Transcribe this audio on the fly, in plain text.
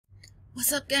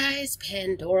What's up, guys?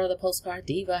 Pandora, the Postcard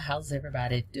Diva. How's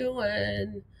everybody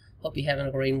doing? Hope you're having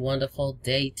a great and wonderful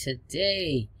day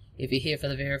today. If you're here for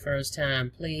the very first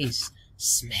time, please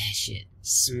smash it.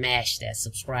 Smash that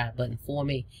subscribe button for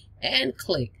me and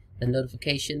click the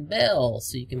notification bell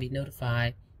so you can be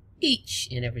notified each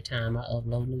and every time I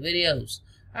upload new videos.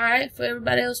 Alright, for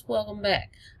everybody else, welcome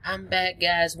back. I'm back,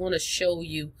 guys. Want to show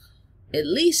you at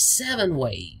least 7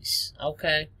 ways,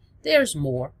 okay? There's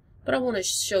more. But I want to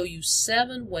show you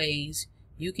 7 ways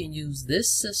you can use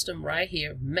this system right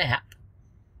here, M.A.P,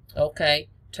 okay,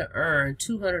 to earn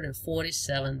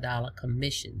 $247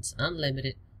 commissions,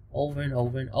 unlimited, over and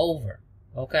over and over,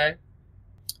 okay?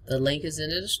 The link is in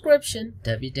the description,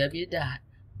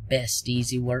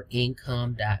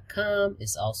 www.𝐒𝐲𝐬𝐴𝑠𝐒𝐷EasyWorkIncome.com.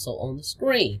 It's also on the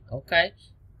screen, okay?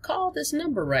 Call this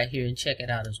number right here and check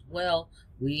it out as well.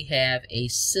 We have a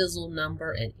sizzle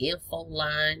number, an info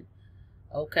line.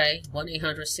 Okay,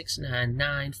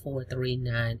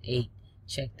 1-800-699-4398.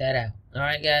 Check that out. All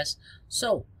right, guys.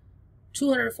 So,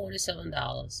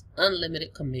 $247,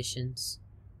 unlimited commissions,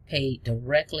 paid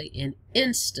directly and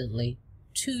instantly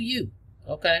to you.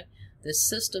 Okay, this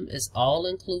system is all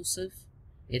inclusive.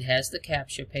 It has the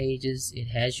capture pages.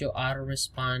 It has your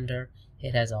autoresponder.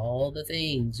 It has all the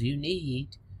things you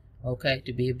need, okay,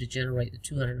 to be able to generate the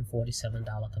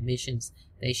 $247 commissions.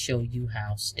 They show you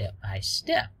how step by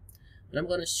step. But I'm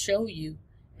going to show you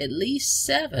at least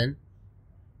 7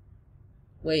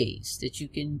 ways that you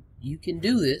can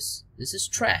do this. This is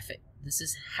traffic. This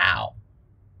is how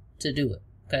to do it.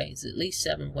 Okay, it's at least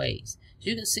 7 ways. As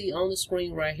you can see on the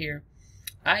screen right here,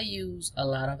 I use a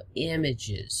lot of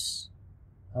images.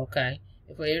 Okay,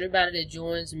 and for everybody that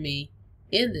joins me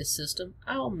in this system,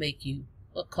 I'll make you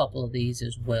a couple of these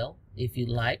as well if you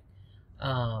like.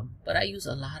 But I use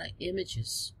a lot of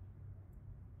images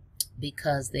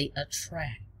because they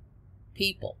attract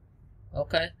people,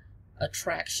 okay?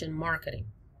 Attraction marketing.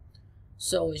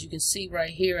 So as you can see right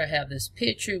here, I have this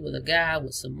picture with a guy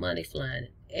with some money flying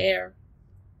in the air.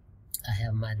 I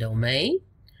have my domain.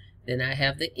 Then I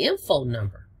have the info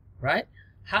number, right?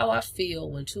 How I feel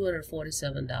when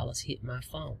 $247 hit my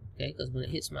phone, okay? Because when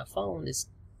it hits my phone, it's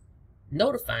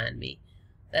notifying me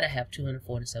that I have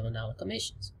 $247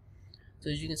 commissions.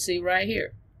 So as you can see right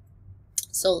here.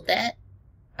 So that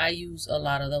I use a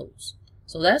lot of those.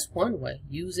 So that's one way,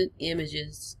 using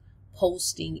images,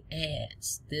 posting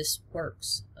ads. This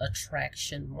works.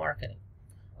 Attraction marketing.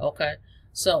 Okay,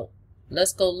 so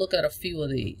let's go look at a few of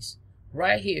these.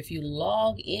 Right here, if you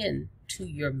log in to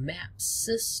your M.A.P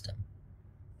system,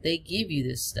 they give you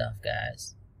this stuff,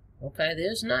 guys. Okay,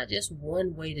 there's not just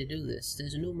one way to do this.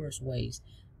 There's numerous ways.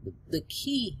 The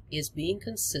key is being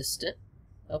consistent,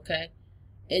 okay,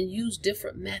 and use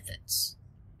different methods.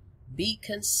 Be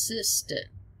consistent.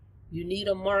 You need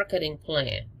a marketing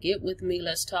plan. Get with me.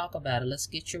 Let's talk about it. Let's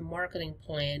get your marketing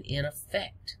plan in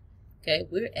effect. Okay,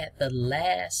 we're at the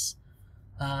latter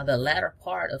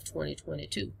part of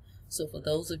 2022. So for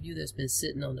those of you that's been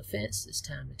sitting on the fence, it's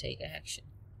time to take action.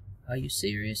 Are you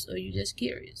serious or are you just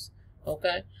curious?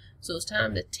 Okay, so it's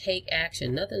time to take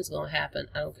action. Nothing's going to happen.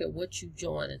 I don't care what you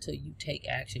join until you take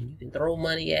action. You can throw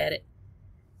money at it.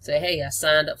 Say, hey, I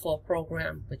signed up for a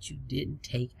program, but you didn't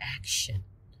take action.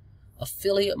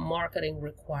 Affiliate marketing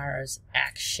requires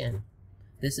action.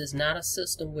 This is not a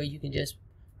system where you can just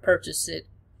purchase it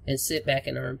and sit back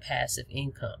and earn passive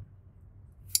income.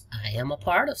 I am a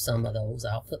part of some of those.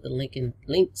 I'll put the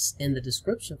links in the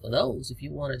description for those. If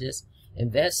you want to just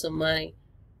invest some money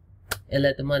and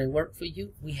let the money work for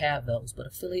you, we have those. But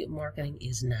affiliate marketing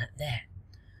is not that.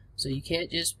 So you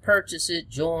can't just purchase it,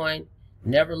 join,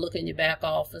 never look in your back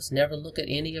office, never look at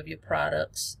any of your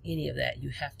products, any of that. You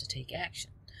have to take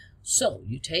action. So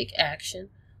you take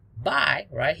action by,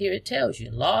 right here it tells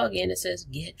you, log in, it says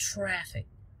get traffic.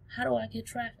 How do I get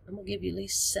traffic? I'm going to give you at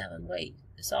least 7 ways.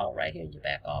 It's all right here in your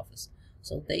back office.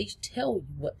 So they tell you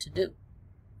what to do.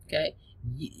 Okay?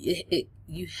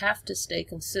 You have to stay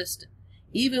consistent.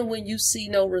 Even when you see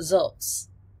no results.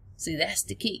 See, that's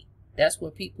the key. That's where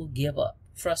people give up.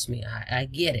 Trust me, I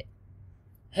get it.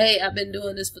 Hey, I've been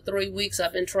doing this for 3 weeks.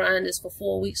 I've been trying this for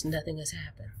 4 weeks. Nothing has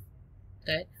happened.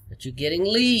 Okay? But you're getting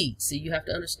leads. See, you have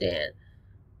to understand.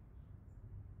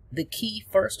 The key,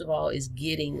 first of all, is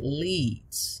getting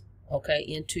leads, okay,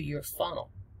 into your funnel.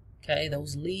 Okay?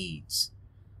 Those leads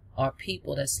are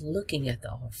people that's looking at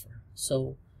the offer.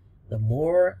 So the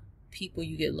more people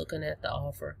you get looking at the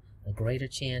offer, the greater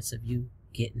chance of you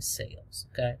getting sales.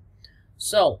 Okay?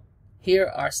 So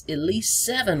here are at least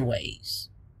 7 ways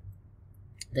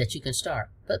that you can start.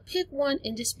 But pick one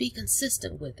and just be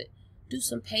consistent with it. Do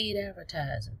some paid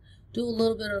advertising. Do a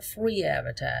little bit of free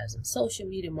advertising. Social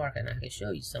media marketing. I can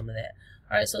show you some of that.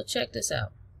 All right, so check this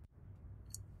out.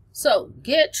 So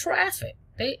get traffic.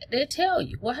 They tell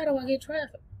you, well, how do I get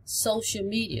traffic? Social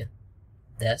media,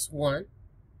 that's 1.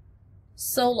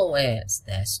 Solo ads,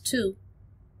 that's 2.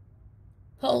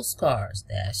 Postcards,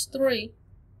 that's 3.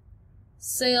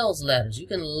 Sales letters, you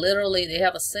can literally, they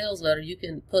have a sales letter, you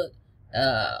can put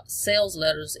sales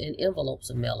letters in envelopes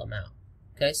and mail them out.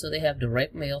 Okay, so they have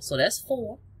direct mail, so that's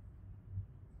 4.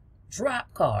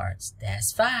 Drop cards,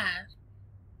 that's 5.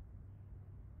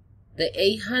 The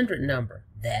 800 number,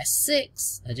 that's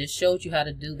 6. I just showed you how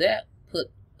to do that.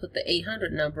 Put the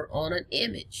 800 number on an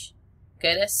image.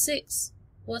 Okay, that's 6.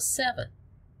 What's 7?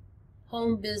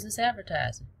 Home business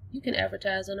advertising. You can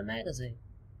advertise on a magazine.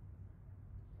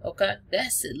 Okay,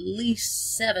 that's at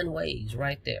least 7 ways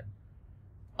right there.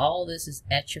 All this is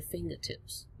at your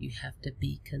fingertips. You have to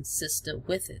be consistent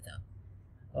with it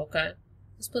though. Okay,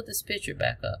 let's put this picture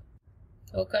back up.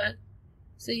 Okay,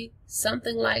 see,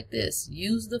 something like this.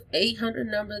 Use the 800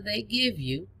 number they give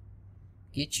you.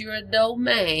 Get you a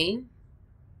domain.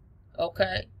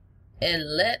 Okay,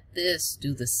 and let this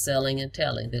do the selling and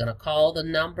telling. They're going to call the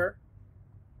number.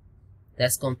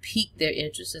 That's going to pique their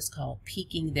interest. It's called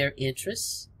piquing their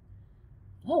interest.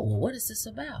 Oh, well, what is this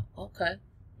about? Okay.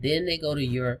 Then they go to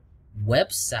your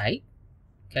website,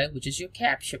 okay, which is your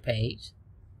capture page.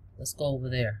 Let's go over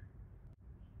there.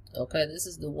 Okay, this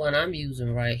is the one I'm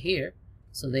using right here.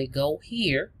 So they go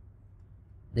here.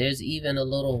 There's even a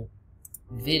little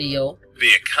video.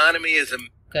 The economy is a...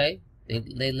 Okay,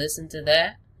 they listen to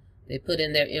that. They put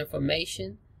in their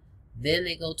information. Then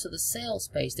they go to the sales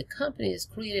page. The company has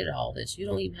created all this. You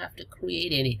don't even have to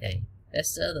create anything.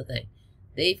 That's the other thing.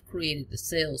 They've created the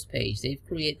sales page. They've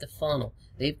created the funnel.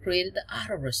 They've created the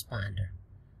autoresponder.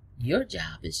 Your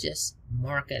job is just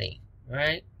marketing,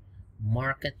 right?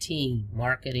 Marketing.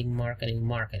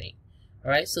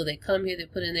 All right, so they come here, they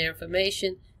put in their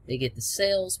information. They get the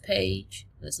sales page.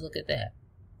 Let's look at that.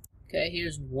 Okay,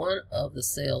 here's one of the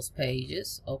sales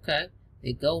pages. Okay,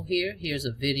 they go here. Here's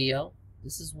a video.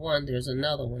 This is one. There's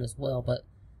another one as well. But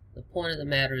the point of the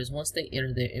matter is once they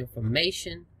enter their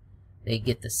information, they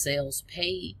get the sales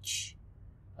page.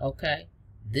 Okay,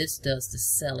 this does the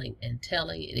selling and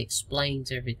telling. It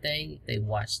explains everything. If they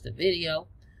watch the video,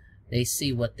 they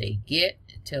see what they get.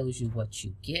 It tells you what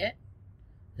you get.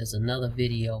 There's another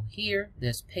video here.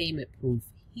 There's payment proof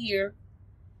here.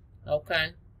 Okay,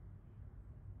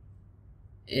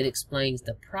 it explains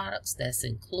the products that's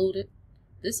included.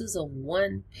 This is a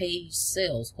one-page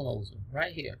sales closer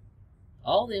right here.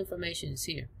 All the information is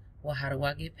here. Well, how do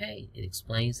I get paid? It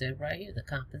explains that right here. The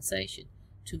compensation,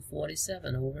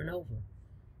 $247 over and over.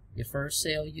 Your first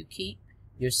sale you keep.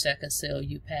 Your second sale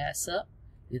you pass up.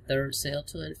 Your third sale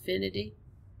to infinity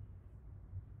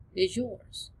is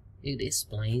yours. It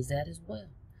explains that as well.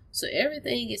 So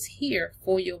everything is here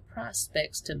for your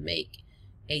prospects to make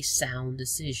a sound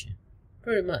decision.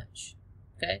 Pretty much.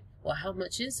 Okay? Well, how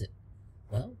much is it?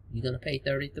 Well, you're going to pay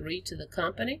 $33 to the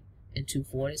company and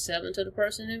 $247 to the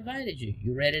person who invited you.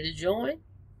 You ready to join?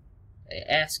 They're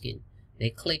asking. They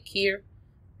click here.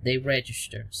 They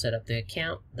register. Set up their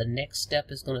account. The next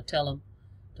step is going to tell them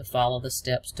to follow the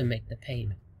steps to make the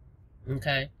payment.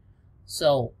 Okay?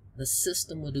 So the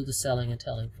system will do the selling and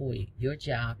telling for you. Your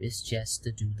job is just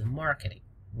to do the marketing.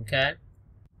 Okay?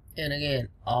 And again,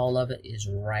 all of it is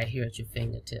right here at your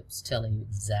fingertips, telling you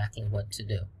exactly what to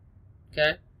do.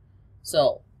 Okay?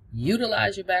 So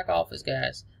utilize your back office,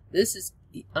 guys.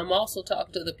 I'm also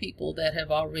talking to the people that have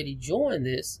already joined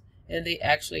this and they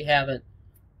actually haven't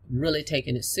really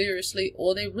taken it seriously,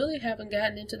 or they really haven't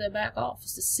gotten into their back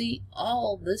office to see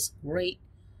all this great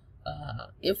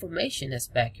information that's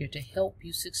back here to help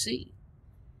you succeed.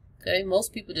 Okay,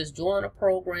 most people just join a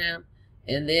program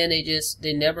and then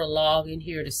they never log in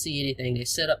here to see anything. They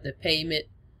set up the payment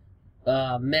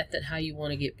method, how you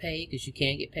want to get paid, because you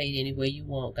can't get paid any way you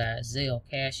want, guys. Zelle,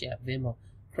 Cash App, Venmo,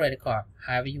 credit card,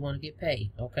 however you want to get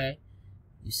paid. Okay,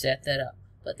 you set that up,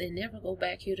 but they never go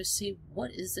back here to see what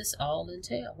is this all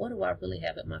entail. What do I really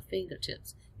have at my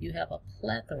fingertips? You have a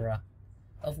plethora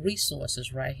of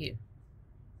resources right here.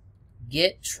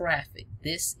 Get traffic.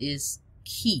 This is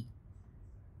key.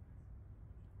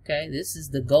 Okay, this is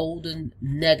the golden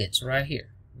nuggets right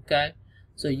here. Okay,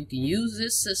 so you can use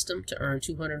this system to earn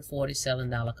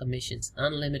 $247 commissions,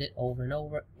 unlimited, over and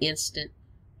over, instant,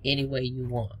 any way you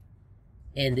want.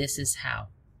 And this is how.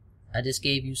 I just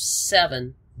gave you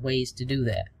 7 ways to do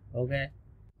that. Okay,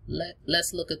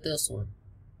 let's look at this one.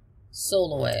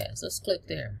 Solo ads. Let's click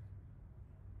there.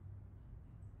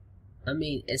 I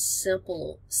mean, as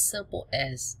simple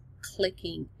as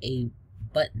clicking a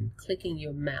button, clicking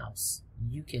your mouse.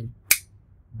 You can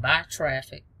buy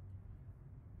traffic,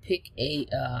 pick a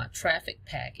traffic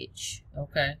package.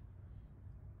 Okay,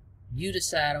 you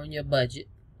decide on your budget.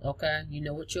 Okay, you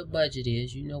know what your budget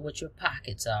is, you know what your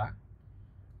pockets are.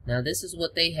 Now this is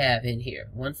what they have in here,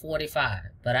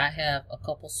 $145, but I have a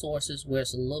couple sources where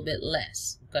it's a little bit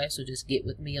less. Okay, so just get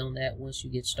with me on that once you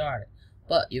get started.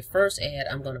 But your first ad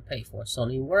I'm going to pay for, so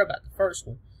don't even worry about the first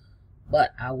one.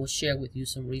 But I will share with you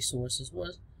some resources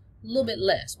was a little bit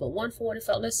less, but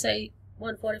 145, let's say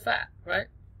 145, right?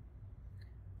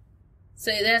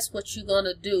 Say that's what you're going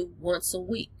to do once a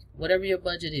week, whatever your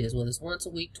budget is, whether it's once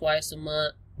a week, twice a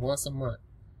month, once a month.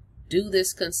 Do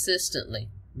this consistently,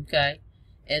 okay?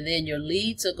 And then your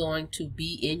leads are going to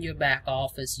be in your back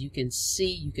office. You can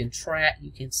see, you can track,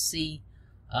 you can see,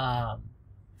 are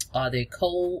they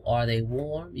cold, are they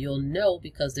warm? You'll know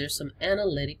because there's some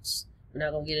analytics. We're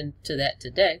not going to get into that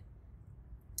today.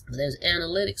 But there's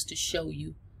analytics to show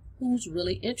you who's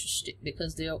really interested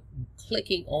because they're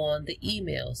clicking on the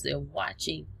emails. They're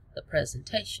watching the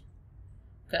presentation.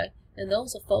 Okay? And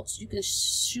those are folks, you can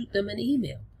shoot them an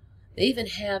email. They even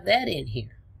have that in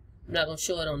here. I'm not going to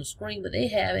show it on the screen, but they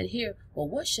have in here, well,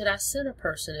 what should I send a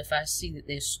person if I see that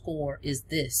their score is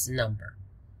this number?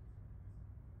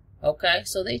 Okay,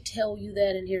 so they tell you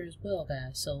that in here as well,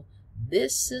 guys. So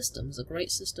this system is a great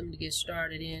system to get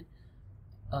started in.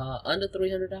 Under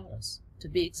 $300. To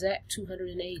be exact,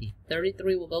 $280.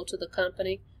 $33 will go to the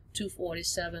company.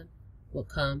 $247 will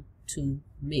come to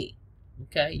me.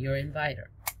 Okay, your inviter.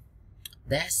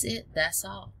 That's it. That's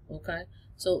all. Okay,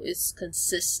 so it's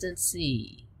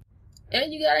consistency.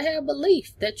 And you got to have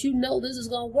belief that you know this is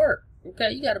going to work.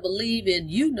 Okay, you got to believe in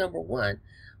you, number one.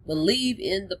 Believe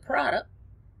in the product,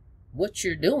 what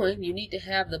you're doing. You need to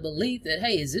have the belief that,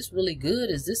 hey, is this really good?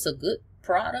 Is this a good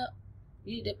product?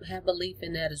 You need to have belief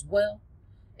in that as well.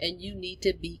 And you need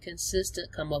to be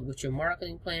consistent. Come up with your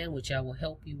marketing plan, which I will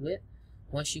help you with.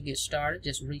 Once you get started,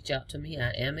 just reach out to me.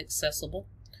 I am accessible.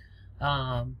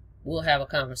 We'll have a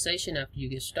conversation after you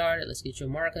get started. Let's get your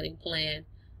marketing plan,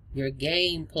 your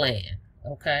game plan,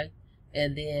 okay?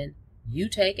 And then you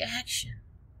take action,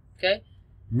 okay?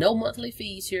 No monthly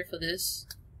fees here for this.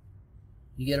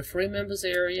 You get a free members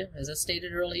area. As I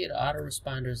stated earlier, the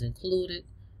autoresponder included.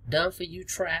 Done for you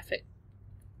traffic.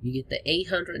 You get the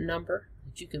 800 number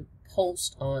that you can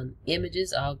post on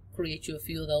images. I'll create you a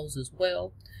few of those as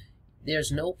well.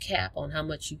 There's no cap on how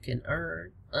much you can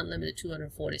earn. Unlimited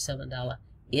 $247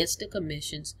 instant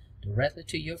commissions directly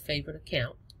to your favorite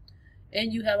account.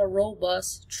 And you have a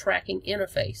robust tracking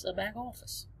interface, a back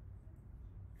office.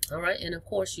 All right, and of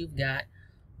course you've got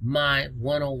my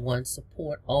one-on-one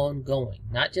support ongoing,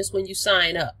 not just when you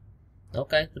sign up,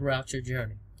 okay, throughout your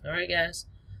journey. All right, guys.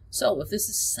 So if this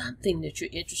is something that you're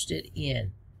interested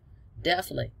in,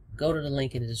 definitely go to the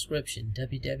link in the description,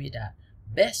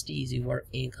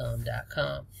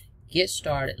 www.besteasyworkincome.com. Get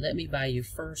started. Let me buy your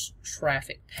first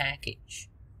traffic package.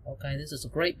 Okay, this is a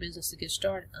great business to get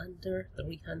started, under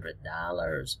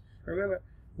 $300. Remember,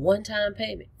 one-time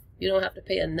payment. You don't have to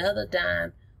pay another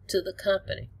dime to the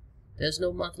company. There's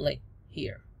no monthly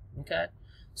here. Okay,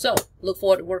 so look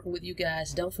forward to working with you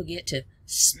guys. Don't forget to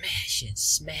smash it,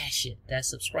 that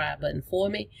subscribe button for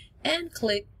me, and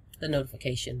click the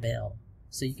notification bell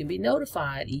so you can be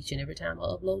notified each and every time I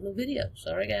upload new videos.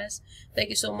 All right, guys, thank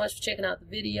you so much for checking out the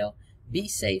video. Be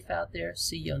safe out there.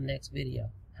 See you on the next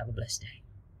video. Have a blessed day.